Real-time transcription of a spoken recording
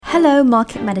Hello,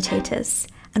 market meditators,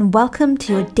 and welcome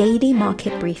to your daily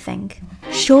market briefing.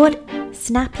 Short,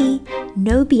 snappy,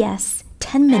 no BS,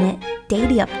 10-minute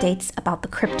daily updates about the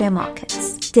crypto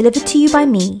markets. Delivered to you by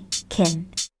me, Kin.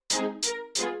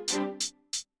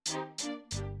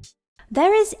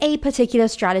 There is a particular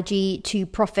strategy to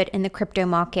profit in the crypto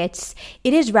markets.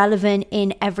 It is relevant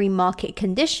in every market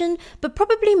condition, but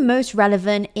probably most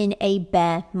relevant in a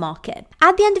bear market.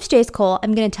 At the end of today's call,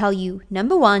 I'm going to tell you,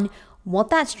 number one,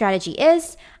 what that strategy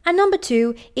is, and number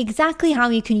two, exactly how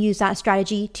you can use that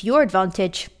strategy to your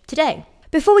advantage today.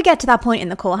 Before we get to that point in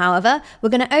the call, however, we're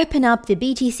going to open up the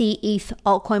BTC ETH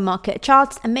altcoin market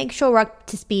charts and make sure we're up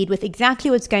to speed with exactly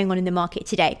what's going on in the market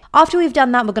today. After we've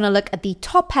done that, we're going to look at the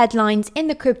top headlines in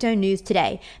the crypto news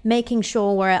today, making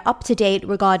sure we're up to date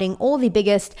regarding all the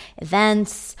biggest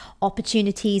events,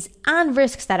 opportunities, and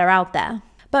risks that are out there.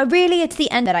 But really, it's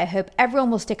the end that I hope everyone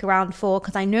will stick around for,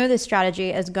 because I know this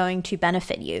strategy is going to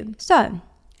benefit you. So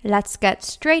let's get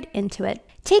straight into it.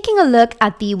 Taking a look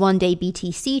at the one-day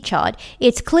BTC chart,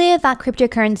 it's clear that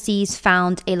cryptocurrencies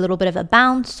found a little bit of a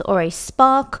bounce or a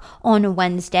spark on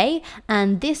Wednesday,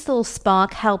 and this little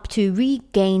spark helped to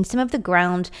regain some of the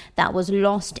ground that was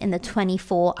lost in the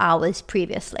 24 hours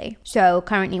previously. So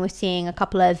currently we're seeing a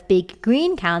couple of big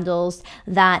green candles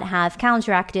that have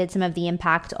counteracted some of the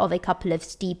impact of a couple of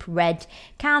steep red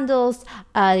candles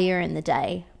earlier in the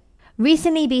day.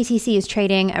 Recently, BTC is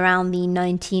trading around the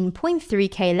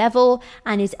 19.3k level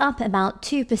and is up about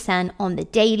 2% on the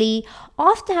daily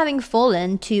after having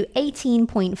fallen to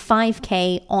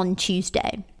 18.5k on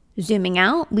Tuesday. Zooming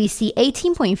out, we see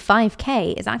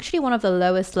 18.5k is actually one of the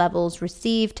lowest levels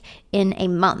received in a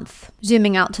month.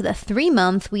 Zooming out to the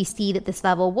 3-month, we see that this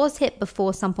level was hit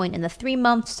before some point in the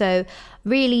 3-month. So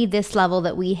really, this level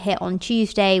that we hit on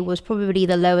Tuesday was probably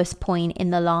the lowest point in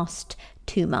the last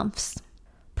 2 months.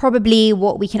 Probably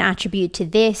what we can attribute to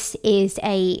this is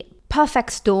a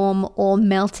perfect storm or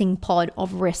melting pot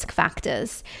of risk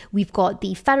factors. We've got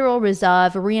the Federal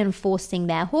Reserve reinforcing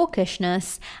their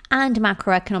hawkishness and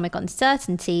macroeconomic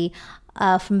uncertainty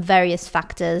from various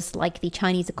factors like the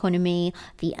Chinese economy,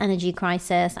 the energy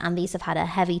crisis, and these have had a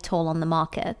heavy toll on the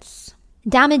markets.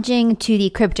 Damaging to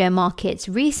the crypto markets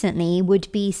recently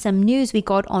would be some news we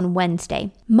got on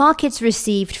Wednesday. Markets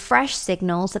received fresh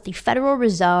signals that the Federal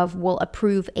Reserve will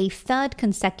approve a third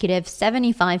consecutive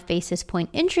 75 basis point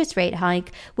interest rate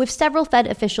hike, with several Fed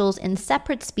officials in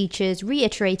separate speeches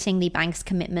reiterating the bank's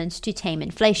commitment to tame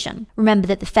inflation. Remember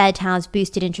that the Fed has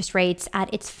boosted interest rates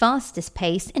at its fastest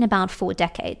pace in about 4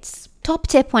 decades. Top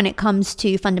tip when it comes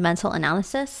to fundamental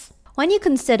analysis: when you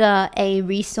consider a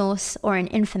resource or an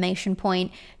information point,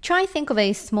 try think of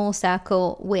a small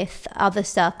circle with other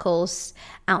circles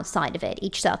outside of it,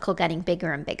 each circle getting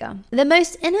bigger and bigger. The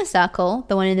most inner circle,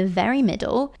 the one in the very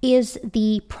middle, is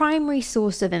the primary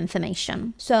source of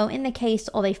information. So in the case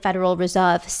of a Federal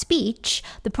Reserve speech,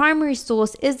 the primary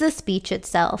source is the speech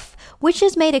itself, which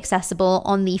is made accessible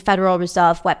on the Federal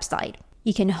Reserve website.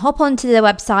 You can hop onto the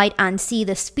website and see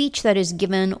the speech that is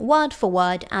given word for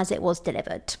word as it was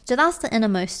delivered. So that's the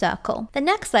innermost circle. The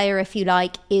next layer, if you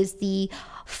like, is the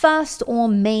first or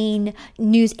main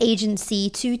news agency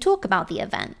to talk about the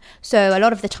event. So a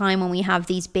lot of the time when we have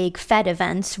these big Fed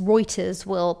events, Reuters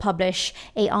will publish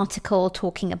an article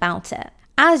talking about it.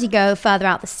 As you go further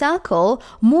out the circle,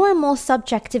 more and more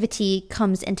subjectivity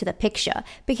comes into the picture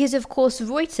because, of course,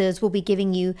 Reuters will be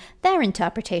giving you their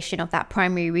interpretation of that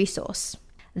primary resource.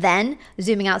 Then,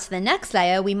 zooming out to the next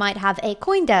layer, we might have a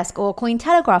CoinDesk or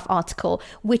Cointelegraph article,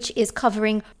 which is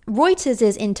covering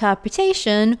Reuters'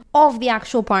 interpretation of the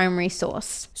actual primary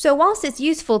source. So whilst it's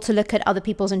useful to look at other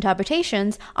people's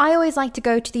interpretations, I always like to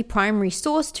go to the primary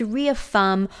source to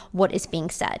reaffirm what is being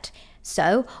said.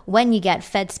 So when you get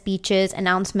Fed speeches,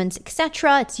 announcements,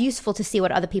 etc., it's useful to see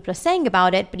what other people are saying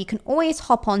about it, but you can always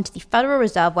hop onto the Federal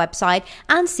Reserve website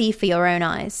and see for your own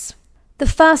eyes. The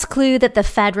first clue that the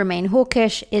Fed remain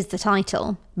hawkish is the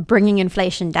title, Bringing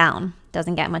Inflation Down.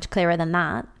 Doesn't get much clearer than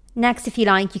that. Next, if you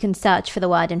like, you can search for the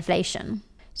word inflation.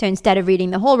 So instead of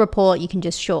reading the whole report, you can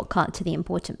just shortcut to the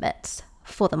important bits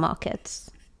for the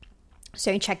markets.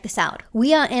 So check this out.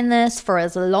 We are in this for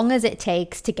as long as it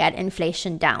takes to get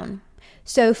inflation down.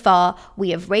 So far,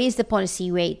 we have raised the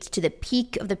policy rate to the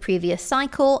peak of the previous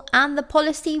cycle, and the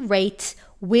policy rate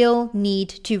will need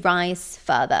to rise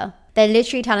further. They're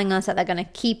literally telling us that they're going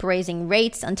to keep raising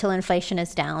rates until inflation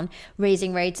is down.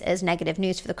 Raising rates is negative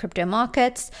news for the crypto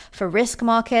markets, for risk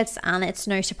markets, and it's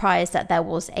no surprise that there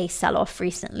was a sell-off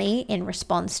recently in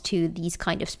response to these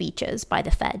kind of speeches by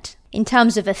the Fed. In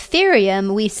terms of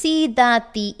Ethereum, we see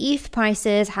that the ETH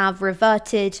prices have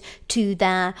reverted to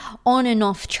their on and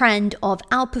off trend of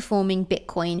outperforming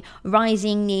Bitcoin,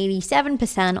 rising nearly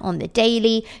 7% on the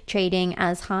daily, trading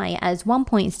as high as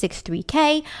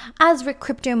 1.63k, as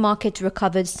crypto markets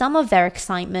recovered some of their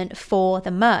excitement for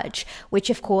the merge, which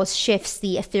of course shifts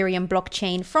the Ethereum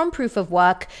blockchain from proof of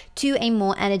work to a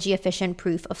more energy efficient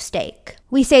proof of stake.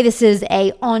 We say this is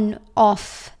a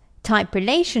on-off type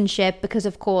relationship because,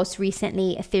 of course,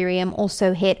 recently Ethereum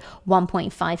also hit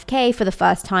 1.5k for the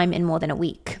first time in more than a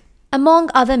week. Among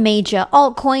other major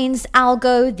altcoins,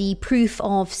 Algo, the proof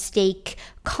of stake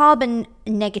carbon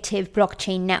negative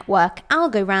blockchain network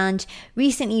Algorand,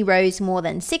 recently rose more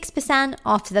than 6%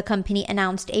 after the company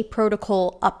announced a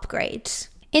protocol upgrade.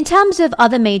 In terms of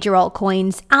other major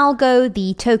altcoins, Algo,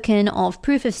 the token of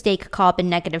proof-of-stake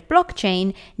carbon-negative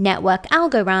blockchain network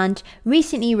Algorand,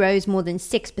 recently rose more than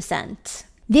 6%.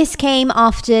 This came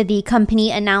after the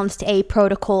company announced a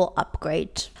protocol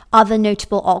upgrade. Other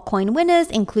notable altcoin winners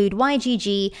include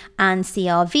YGG and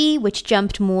CRV, which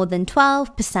jumped more than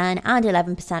 12% and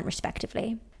 11%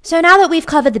 respectively. So now that we've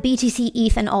covered the BTC,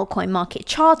 ETH, and altcoin market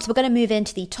charts, we're going to move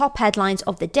into the top headlines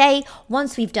of the day.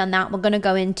 Once we've done that, we're going to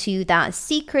go into that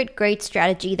secret great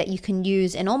strategy that you can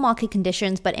use in all market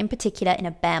conditions, but in particular in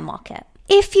a bear market.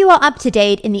 If you are up to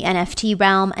date in the NFT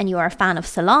realm and you are a fan of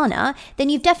Solana,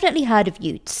 then you've definitely heard of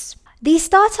y00ts. The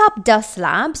startup Dust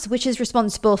Labs, which is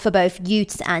responsible for both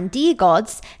y00ts and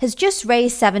DeGods, has just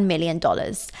raised $7 million.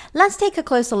 Let's take a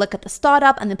closer look at the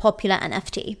startup and the popular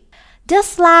NFT.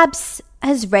 Dust Labs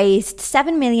has raised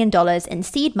 $7 million in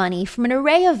seed money from an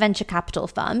array of venture capital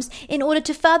firms in order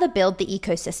to further build the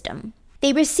ecosystem.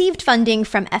 They received funding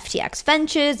from FTX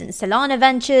Ventures and Solana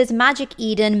Ventures, Magic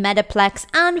Eden, Metaplex,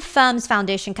 and Firms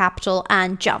Foundation Capital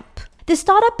and Jump. The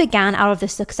startup began out of the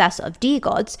success of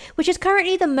DeGods, which is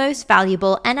currently the most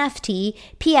valuable NFT,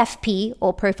 PFP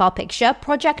or profile picture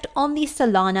project on the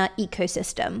Solana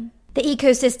ecosystem. The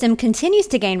ecosystem continues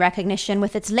to gain recognition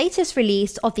with its latest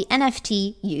release of the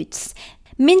NFT y00ts.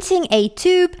 Minting a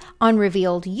tube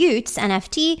unrevealed y00ts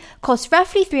NFT costs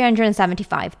roughly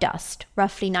 375 Dust,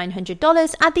 roughly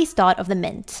 $900 at the start of the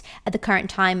mint. At the current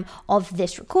time of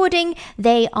this recording,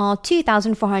 they are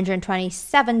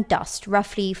 2,427 Dust,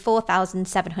 roughly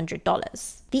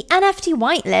 $4,700. The NFT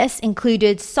whitelist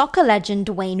included soccer legend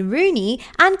Wayne Rooney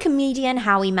and comedian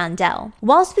Howie Mandel.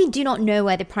 Whilst we do not know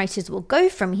where the prices will go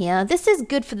from here, this is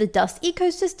good for the Dust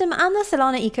ecosystem and the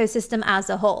Solana ecosystem as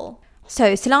a whole.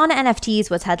 So Solana NFTs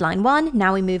was headline 1,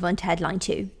 now we move on to headline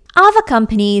 2. Aave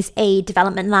Companies, a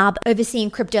development lab overseeing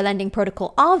crypto lending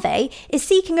protocol Aave, is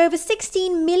seeking over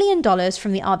 $16 million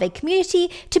from the Aave community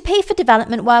to pay for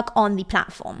development work on the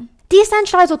platform.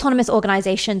 Decentralized autonomous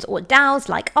organizations, or DAOs,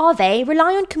 like Aave,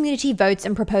 rely on community votes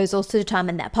and proposals to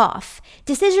determine their path.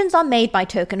 Decisions are made by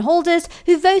token holders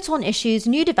who vote on issues,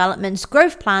 new developments,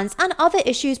 growth plans, and other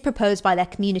issues proposed by their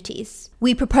communities.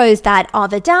 We propose that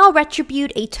Aave DAO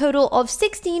retribute a total of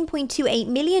 $16.28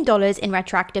 million in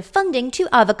retroactive funding to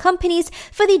Aave Companies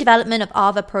for the development of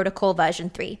Aave Protocol version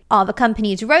 3. Aave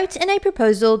Companies wrote in a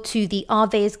proposal to the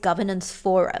Aave's governance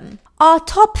forum. Our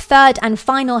top third and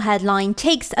final headline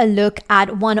takes a look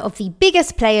at one of the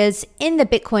biggest players in the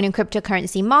Bitcoin and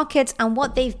cryptocurrency markets and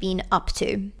what they've been up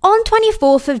to. On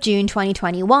 24th of June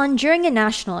 2021, during a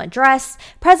national address,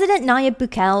 President Nayib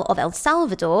Bukele of El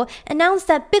Salvador announced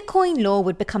that Bitcoin law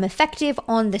would become effective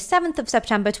on the 7th of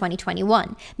September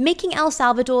 2021, making El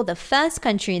Salvador the first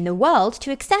country in the world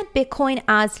to accept Bitcoin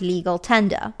as legal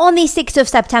tender. On the 6th of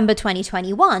September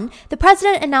 2021, the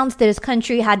president announced that his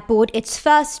country had bought its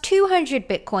first 200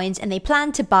 Bitcoins and they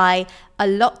plan to buy a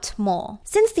lot more.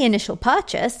 Since the initial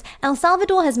purchase, El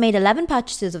Salvador has made 11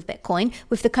 purchases of Bitcoin,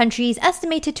 with the countries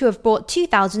estimated to have bought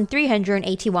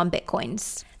 2,381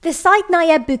 Bitcoins. The site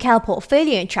Nayib Bukele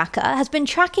Portfolio Tracker has been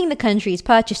tracking the country's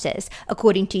purchases.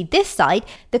 According to this site,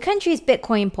 the country's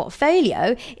Bitcoin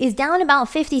portfolio is down about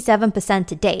 57%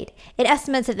 to date. It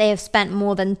estimates that they have spent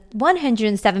more than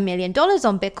 $107 million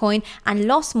on Bitcoin and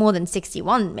lost more than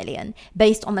 $61 million,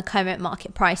 based on the current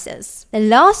market prices. The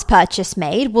last purchase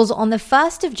made was on the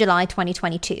 1st of July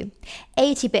 2022.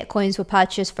 80 Bitcoins were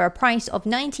purchased for a price of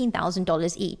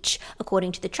 $19,000 each.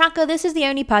 According to the tracker, this is the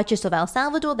only purchase of El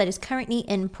Salvador that is currently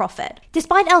in profit.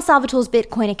 Despite El Salvador's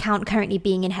Bitcoin account currently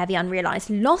being in heavy unrealized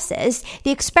losses,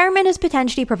 the experiment has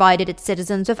potentially provided its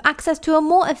citizens with access to a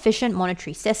more efficient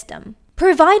monetary system.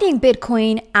 Providing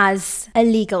Bitcoin as a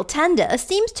legal tender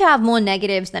seems to have more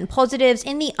negatives than positives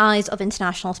in the eyes of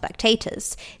international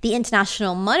spectators. The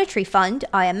International Monetary Fund,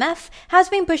 IMF, has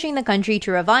been pushing the country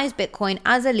to revise Bitcoin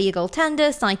as a legal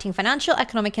tender, citing financial,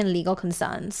 economic, and legal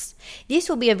concerns. This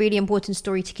will be a really important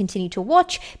story to continue to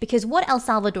watch because what El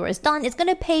Salvador has done is going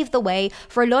to pave the way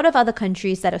for a lot of other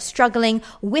countries that are struggling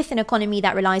with an economy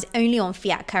that relies only on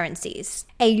fiat currencies.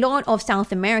 A lot of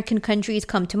South American countries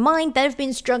come to mind that have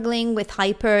been struggling with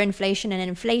hyperinflation and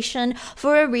inflation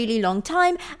for a really long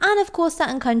time, and of course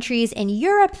certain countries in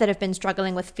Europe that have been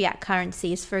struggling with fiat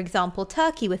currencies, for example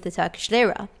Turkey with the Turkish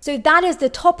lira. So that is the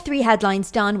top 3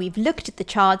 headlines done. We've looked at the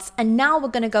charts, and now we're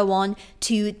going to go on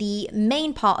to the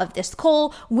main part of this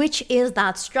call, which is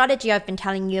that strategy I've been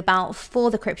telling you about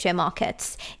for the crypto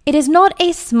markets. It is not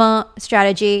a smart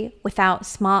strategy without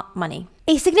smart money.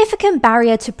 A significant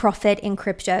barrier to profit in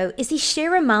crypto is the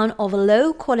sheer amount of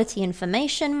low-quality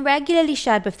information regularly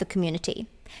shared with the community.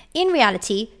 In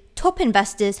reality, top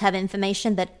investors have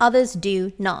information that others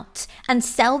do not, and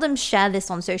seldom share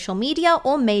this on social media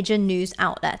or major news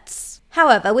outlets.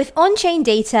 However, with on-chain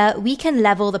data, we can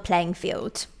level the playing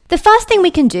field. The first thing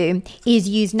we can do is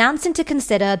use Nansen to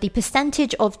consider the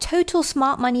percentage of total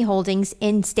smart money holdings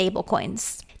in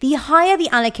stablecoins. The higher the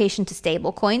allocation to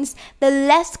stablecoins, the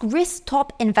less risk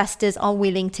top investors are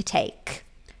willing to take.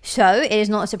 So it is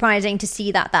not surprising to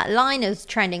see that line is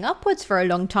trending upwards for a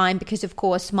long time because, of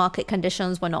course, market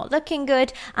conditions were not looking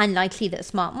good and likely that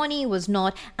smart money was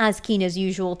not as keen as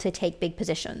usual to take big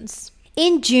positions.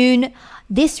 In June,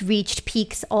 this reached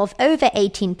peaks of over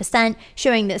 18%,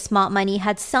 showing that smart money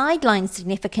had sidelined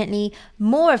significantly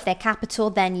more of their capital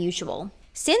than usual.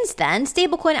 Since then,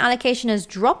 stablecoin allocation has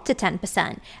dropped to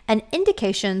 10%, an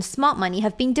indication smart money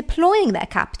have been deploying their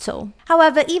capital.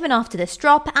 However, even after this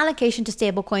drop, allocation to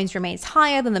stablecoins remains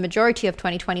higher than the majority of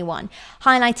 2021,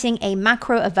 highlighting a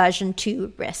macro aversion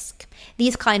to risk.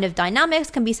 These kind of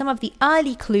dynamics can be some of the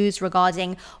early clues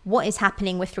regarding what is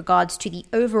happening with regards to the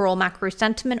overall macro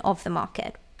sentiment of the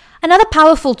market. Another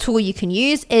powerful tool you can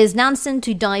use is Nansen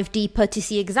to dive deeper to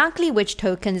see exactly which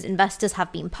tokens investors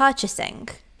have been purchasing.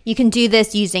 You can do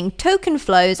this using token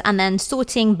flows and then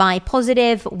sorting by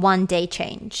positive one-day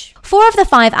change. 4 of the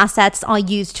 5 assets are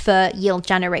used for yield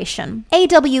generation.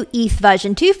 AWETH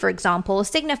version 2, for example,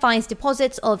 signifies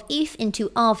deposits of ETH into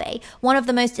Aave, one of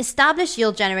the most established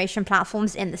yield generation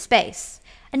platforms in the space.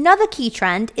 Another key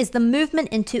trend is the movement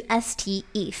into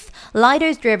STETH,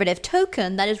 Lido's derivative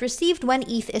token that is received when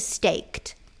ETH is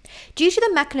staked. Due to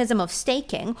the mechanism of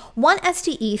staking, 1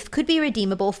 STETH could be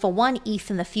redeemable for 1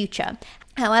 ETH in the future.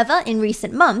 However, in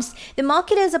recent months, the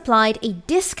market has applied a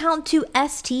discount to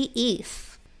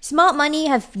STETH. Smart money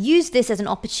have used this as an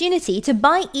opportunity to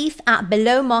buy ETH at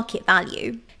below market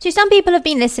value. So some people have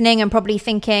been listening and probably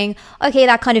thinking, okay,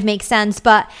 that kind of makes sense,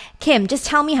 but Kim, just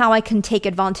tell me how I can take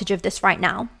advantage of this right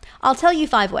now. I'll tell you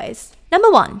 5 ways. Number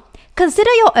 1,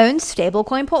 consider your own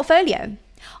stablecoin portfolio.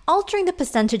 Altering the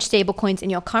percentage stablecoins in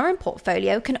your current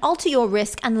portfolio can alter your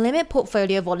risk and limit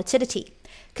portfolio volatility.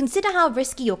 Consider how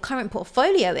risky your current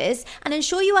portfolio is and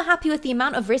ensure you are happy with the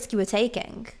amount of risk you are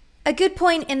taking. A good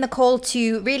point in the call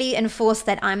to really enforce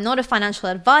that I'm not a financial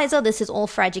advisor, this is all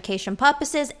for education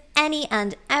purposes. Any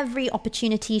and every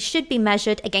opportunity should be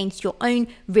measured against your own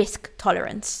risk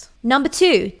tolerance. Number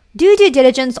 2, do due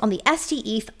diligence on the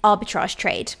STETH arbitrage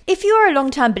trade. If you are a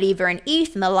long-term believer in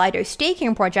ETH and the Lido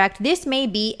staking project, this may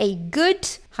be a good,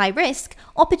 high-risk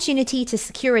opportunity to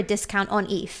secure a discount on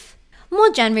ETH. More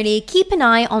generally, keep an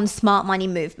eye on smart money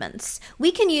movements.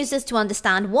 We can use this to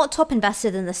understand what top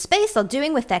investors in the space are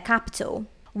doing with their capital.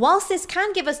 Whilst this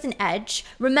can give us an edge,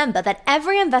 remember that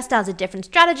every investor has a different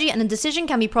strategy and a decision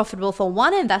can be profitable for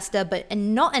one investor but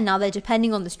not another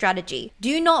depending on the strategy.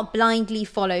 Do not blindly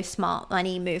follow smart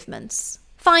money movements.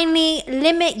 Finally,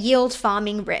 limit yield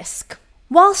farming risk.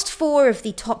 Whilst 4 of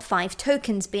the top 5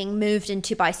 tokens being moved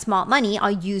into by smart money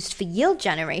are used for yield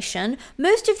generation,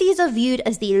 most of these are viewed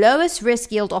as the lowest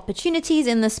risk yield opportunities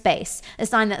in the space, a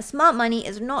sign that smart money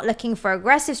is not looking for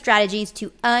aggressive strategies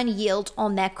to earn yield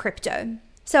on their crypto.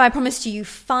 So I promised you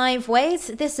 5 ways,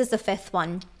 this is the 5th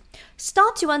one.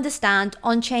 Start to understand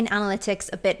on-chain analytics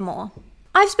a bit more.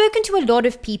 I've spoken to a lot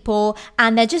of people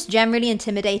and they're just generally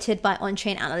intimidated by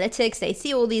on-chain analytics. They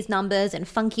see all these numbers and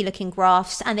funky looking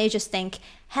graphs and they just think,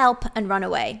 help, and run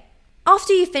away.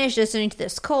 After you finish listening to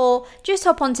this call, just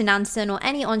hop onto Nansen or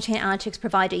any on-chain analytics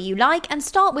provider you like and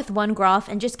start with one graph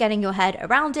and just getting your head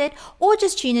around it, or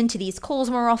just tune into these calls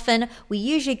more often. We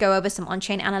usually go over some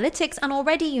on-chain analytics and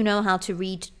already you know how to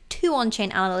read 2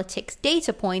 on-chain analytics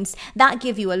data points that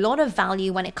give you a lot of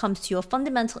value when it comes to your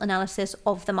fundamental analysis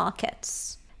of the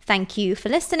markets. Thank you for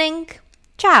listening.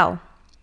 Ciao.